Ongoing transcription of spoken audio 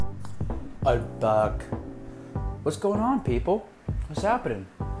I'm back. What's going on, people? What's happening?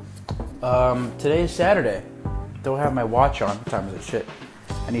 Today is Saturday. Don't have my watch on. What time is it? Shit.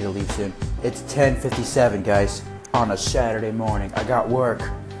 I need to leave soon. It's 10:57, guys. On a Saturday morning. I got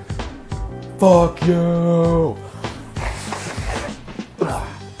work. Fuck you!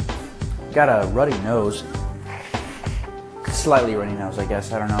 Got a ruddy nose. Slightly runny nose, I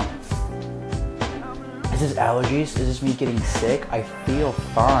guess. I don't know. Is this allergies? Is this me getting sick? I feel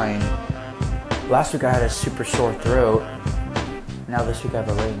fine. Last week I had a super sore throat. Now this week I have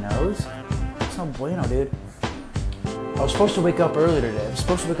a runny nose? That's no bueno, dude. I was supposed to wake up earlier today. I was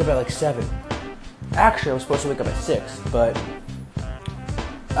supposed to wake up at like 7. Actually, I was supposed to wake up at 6, but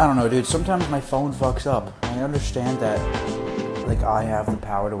I don't know, dude. Sometimes my phone fucks up. I understand that, like, I have the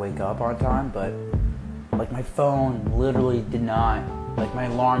power to wake up on time, but, like, my phone literally did not, like, my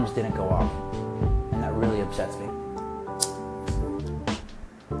alarms didn't go off, and that really upsets me.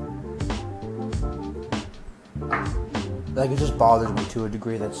 Like, it just bothers me to a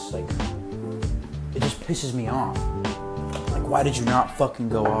degree that's, like, it just pisses me off. Like, why did you not fucking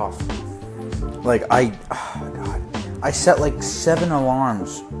go off? Like, oh God. I set, like, 7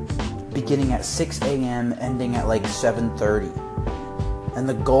 alarms, beginning at 6 a.m., ending at, like, 7:30. And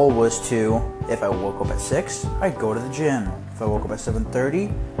the goal was to, if I woke up at 6, I'd go to the gym. If I woke up at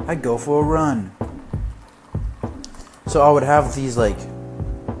 7:30, I'd go for a run. So I would have these, like,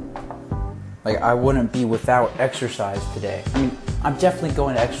 I wouldn't be without exercise today. I mean, I'm definitely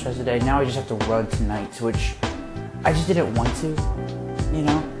going to exercise today. Now I just have to run tonight, which I just didn't want to, you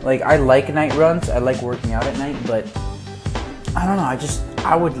know? Like, I like night runs. I like working out at night, but I don't know.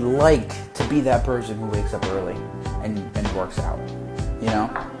 I would like to be that person who wakes up early and works out, you know?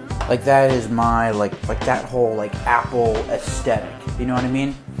 Like, that is my, like that whole, like, Apple aesthetic. You know what I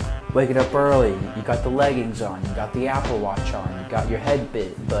mean? Waking up early, you got the leggings on, you got the Apple Watch on, you got your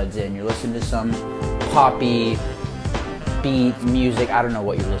headbuds in, you're listening to some poppy beat music. I don't know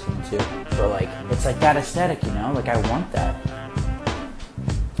what you're listening to, but, like, it's like that aesthetic, you know? Like, I want that.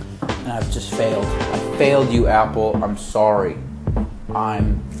 And I've just failed. I failed you, Apple. I'm sorry.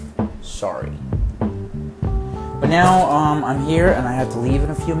 I'm sorry. But now, I'm here and I have to leave in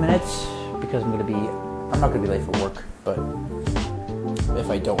a few minutes because I'm not gonna be late for work, but if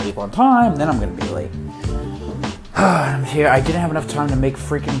I don't leave on time, then I'm gonna be late. I'm here. I didn't have enough time to make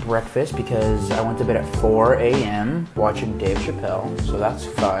freaking breakfast because I went to bed at 4 a.m. watching Dave Chappelle, so that's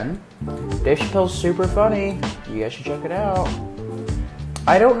fun. Dave Chappelle's super funny. You guys should check it out.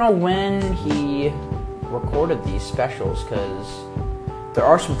 I don't know when he recorded these specials because there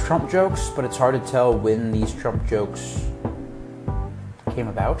are some Trump jokes, but it's hard to tell when these Trump jokes came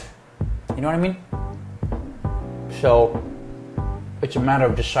about. You know what I mean? So it's a matter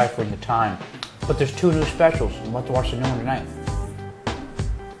of deciphering the time. But there's 2 new specials. I'm about to watch the new one tonight.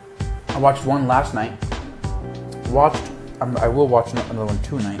 I watched one last night. I will watch another one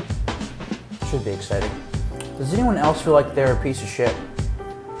tonight. Should be exciting. Does anyone else feel like they're a piece of shit?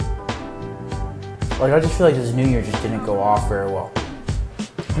 Like, I just feel like this New Year just didn't go off very well.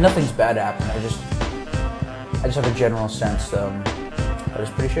 Nothing's bad happened. I just have a general sense that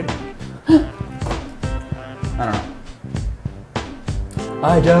it's pretty shitty. I don't know.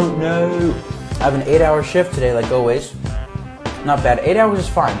 I have an 8-hour shift today, like always. Not bad. 8 hours is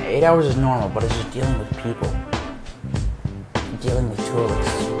fine. 8 hours is normal, but it's just dealing with people. Dealing with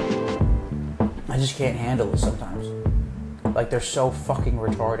tourists. I just can't handle it sometimes. Like, they're so fucking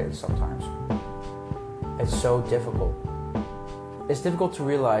retarded sometimes. It's so difficult. It's difficult to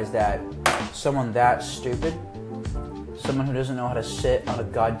realize that someone that stupid, someone who doesn't know how to sit on a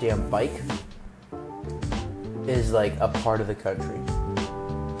goddamn bike, is, like, a part of the country.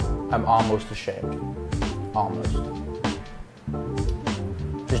 I'm almost ashamed. Almost.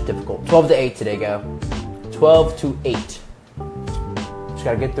 Just difficult. 12 to 8 today, go. 12 to 8. Just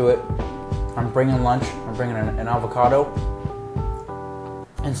gotta get through it. I'm bringing lunch. I'm bringing an avocado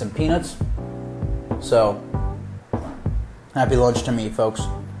and some peanuts. So, happy lunch to me, folks.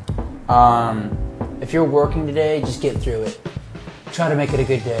 If you're working today, just get through it. Try to make it a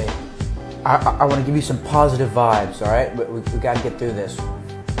good day. I want to give you some positive vibes, alright? We got to get through this.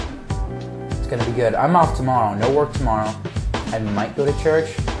 It's going to be good. I'm off tomorrow. No work tomorrow. I might go to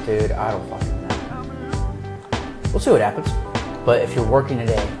church. Dude, I don't fucking know. We'll see what happens. But if you're working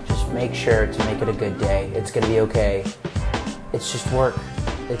today, just make sure to make it a good day. It's going to be okay. It's just work.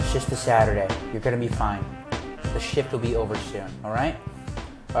 It's just a Saturday. You're going to be fine. The shift will be over soon, alright?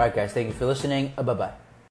 Alright, guys. Thank you for listening. Bye-bye.